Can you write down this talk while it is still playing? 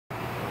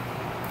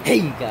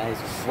Hey guys,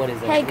 what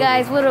is up? Hey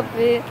guys, what up?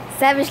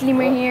 Savage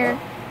Lemur here,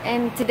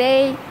 and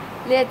today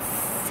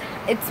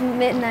it's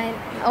midnight.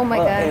 Oh my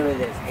god!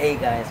 Hey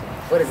guys,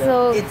 what is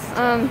So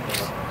up?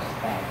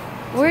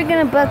 we're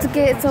gonna about to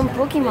get some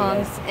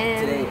Pokemons,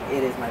 and today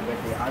it is my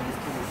birthday, August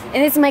 26th.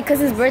 and it's my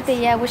cousin's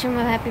birthday. Yeah, wish him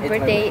a happy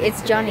birthday.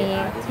 It's Johnny.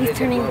 He's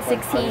turning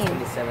 16.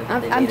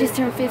 I'm just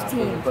turned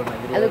 15.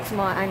 I look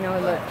small. I know.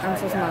 Look, I'm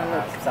so small.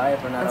 Look, Sorry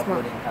for not I'm small.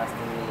 uploading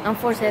constantly. I'm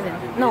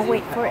 4'7". No,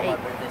 wait, 4'8",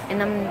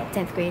 and I'm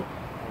 10th grade,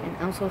 and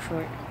I'm so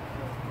short.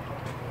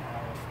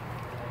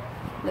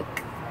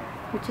 Look,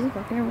 we're just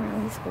walking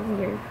around. It's so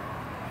weird.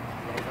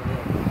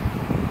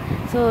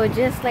 So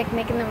just like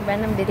making a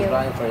random video.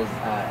 For his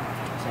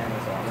channel,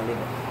 so I'm gonna leave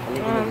a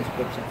link in the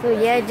description. So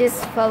yeah,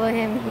 just follow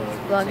him. He's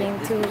vlogging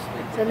too.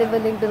 So leave a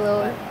link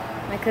below.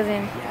 My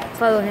cousin,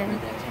 follow him.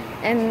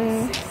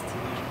 And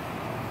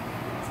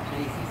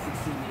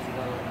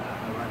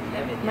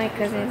my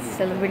cousin is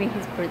celebrating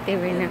his birthday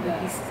right now.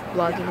 He's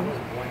vlogging.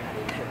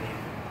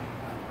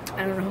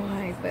 I don't know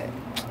why, but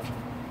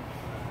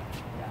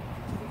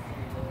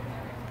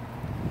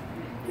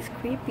it's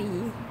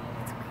creepy.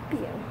 It's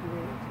creepy out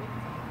here.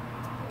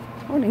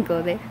 I wouldn't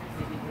go there.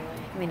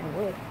 I mean, I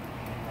would.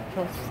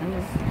 Oh,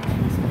 summer.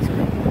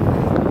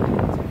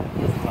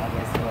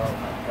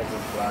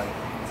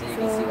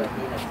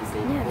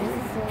 Yeah, this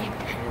is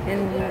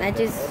and I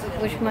just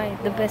wish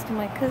the best to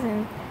my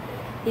cousin.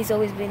 He's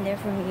always been there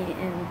for me,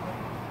 and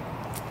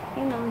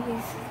you know,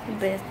 he's the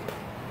best.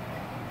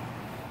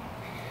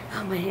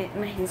 Oh, my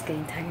hand's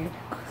getting tired.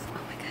 Oh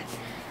my god.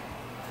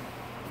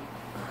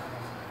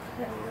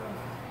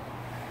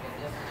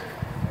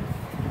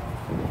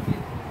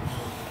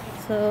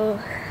 So,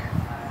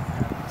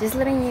 just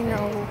letting you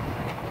know,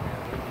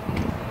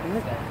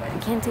 I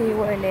can't tell you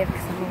where I live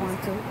because I don't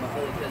want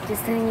to.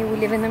 Just telling you we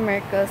live in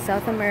America,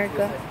 South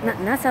America.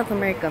 Not South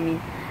America, I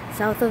mean,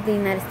 south of the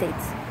United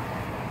States.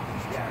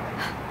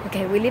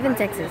 Okay, we live in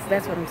Texas,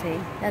 that's what I'm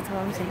saying. That's all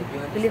I'm saying.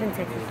 We live in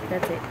Texas,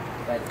 that's it.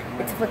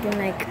 It's fucking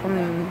like, I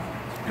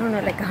don't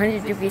know, like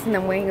 100 degrees and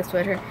I'm wearing a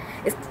sweater.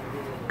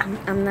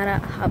 I'm not a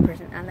hot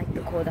person. I like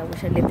the cold. I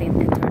wish I lived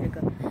in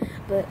Antarctica.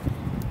 But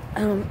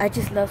I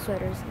just love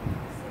sweaters.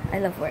 I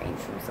love wearing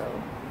them, so.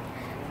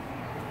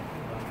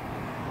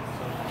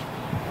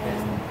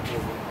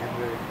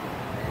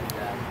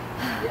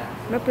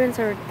 My parents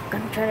are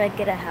gonna try to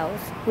get a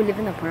house. We live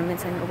in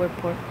apartments. I know we're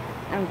poor.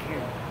 I don't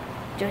care.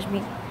 Judge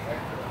me.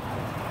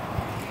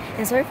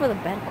 And sorry for the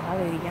bad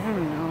quality. I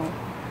don't know.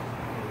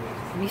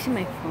 I'm using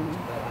my phone.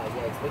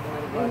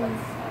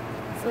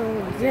 So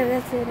yeah,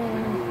 that's it.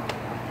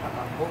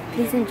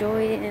 Please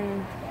enjoy it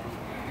and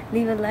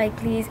leave a like,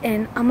 please.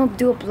 And I'm gonna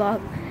do a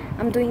vlog.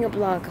 I'm doing a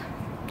vlog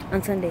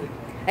on Sunday.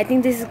 I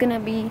think this is gonna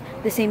be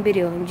the same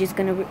video. I'm just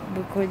gonna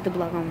record the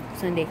vlog on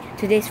Sunday.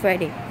 Today's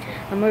Friday.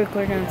 I'm gonna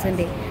record it on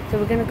Sunday. So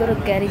we're gonna go to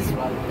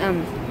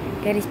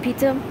Gaddy's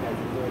Pizza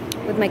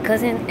with my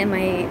cousin and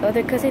my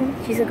other cousin.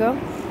 She's a girl.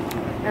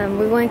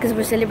 We're going because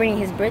we're celebrating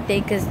his birthday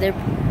because their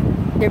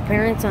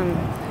parents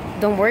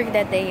don't work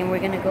that day, and we're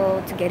gonna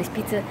go to Gaddy's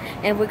Pizza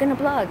and we're gonna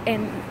vlog.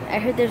 And I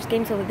heard there's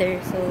games over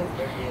there, so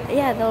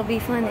yeah, that'll be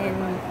fun.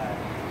 And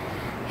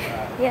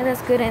yeah,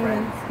 that's good.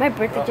 And my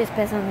birthday just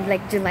passed on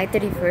like July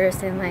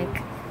 31st, and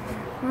like,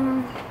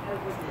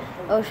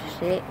 oh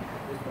shit,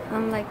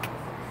 I'm like,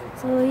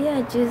 so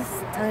yeah,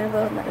 just talking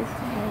about life.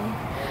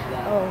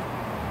 Oh.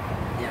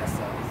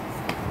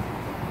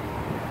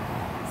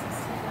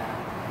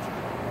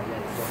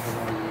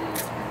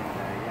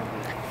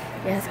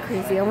 Yeah, it's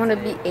crazy. I want to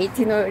be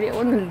 18 already. I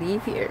want to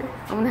leave here.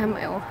 I want to have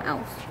my own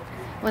house.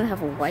 I want to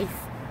have a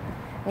wife.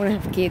 I want to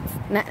have kids.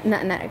 Not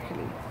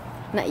actually.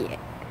 Not yet.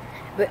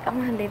 But I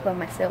want to live by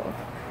myself.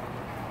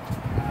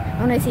 I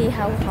want to see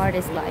how hard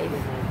is life.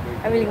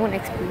 I really want to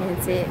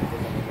experience it.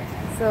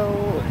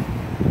 So,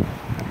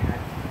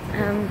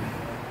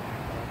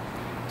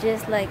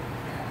 just like,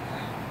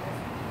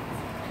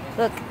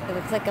 look, it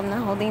looks like I'm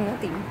not holding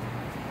nothing.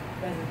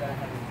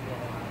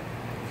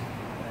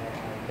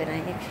 But I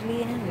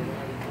actually am.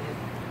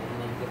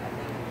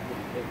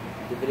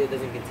 The video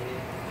doesn't continue.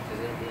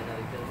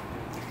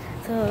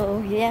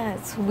 So yeah,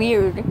 it's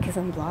weird because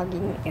I'm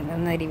vlogging and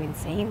I'm not even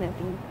saying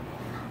nothing.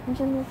 I'm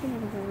just looking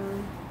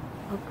around.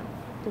 Oh,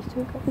 there's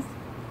two guys.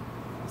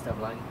 Stop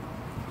vlogging.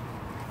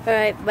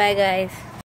 Alright, bye guys.